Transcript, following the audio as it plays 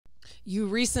You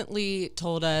recently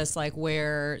told us like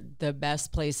where the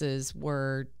best places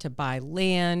were to buy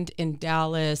land in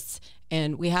Dallas.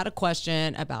 And we had a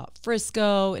question about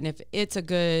Frisco and if it's a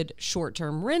good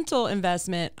short-term rental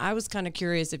investment. I was kind of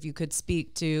curious if you could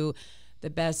speak to the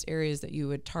best areas that you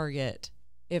would target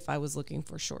if I was looking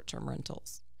for short-term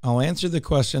rentals. I'll answer the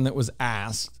question that was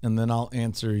asked, and then I'll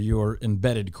answer your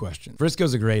embedded question.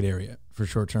 Frisco's a great area for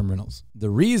short-term rentals.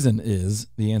 The reason is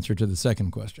the answer to the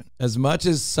second question. As much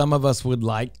as some of us would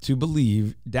like to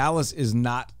believe, Dallas is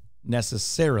not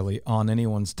necessarily on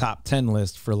anyone's top 10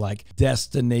 list for like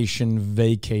destination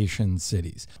vacation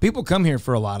cities. People come here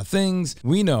for a lot of things.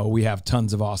 We know we have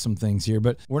tons of awesome things here,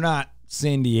 but we're not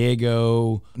San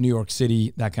Diego, New York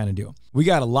City, that kind of deal. We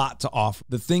got a lot to offer.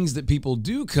 The things that people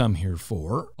do come here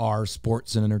for are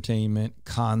sports and entertainment,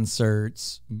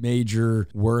 concerts, major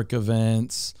work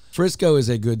events. Frisco is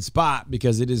a good spot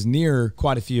because it is near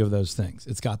quite a few of those things.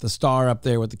 It's got the Star up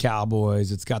there with the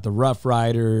Cowboys. It's got the Rough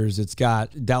Riders. It's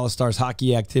got Dallas Stars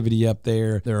hockey activity up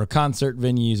there. There are concert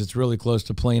venues. It's really close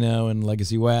to Plano and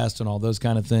Legacy West and all those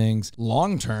kind of things.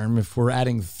 Long term, if we're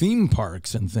adding theme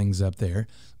parks and things up there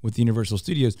with Universal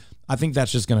Studios, I think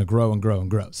that's just going to grow and grow and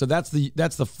grow. So that's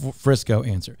the Frisco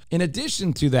answer. In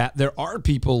addition to that, there are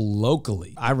people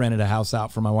locally. I rented a house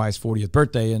out for my wife's 40th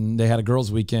birthday, and they had a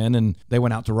girls' weekend, and they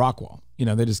went out to Rockwall. You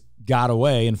know, they just got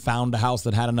away and found a house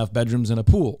that had enough bedrooms and a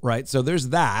pool, right? So there's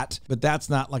that, but that's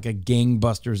not like a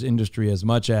gangbusters industry as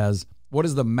much as what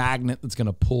is the magnet that's going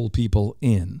to pull people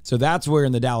in? So that's where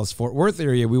in the Dallas-Fort Worth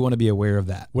area, we want to be aware of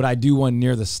that. Would I do one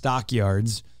near the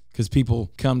stockyards? Because people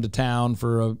come to town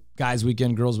for a guys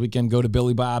weekend, girls weekend, go to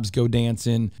Billy Bob's, go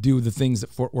dancing, do the things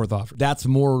that Fort Worth offers. That's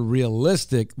more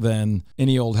realistic than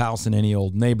any old house in any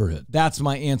old neighborhood. That's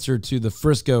my answer to the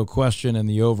Frisco question and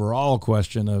the overall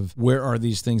question of where are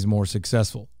these things more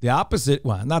successful. The opposite,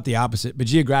 well, not the opposite, but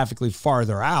geographically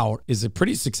farther out is a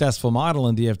pretty successful model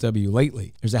in DFW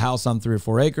lately. There's a house on 3 or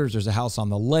 4 acres. There's a house on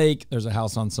the lake. There's a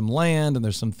house on some land, and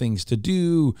there's some things to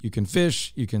do. You can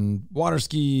fish, you can water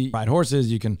ski, ride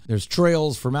horses, there's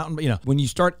trails for mountain, when you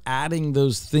start adding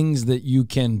those things that you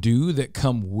can do that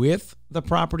come with the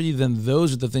property, then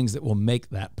those are the things that will make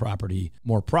that property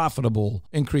more profitable,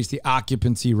 increase the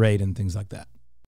occupancy rate and things like that.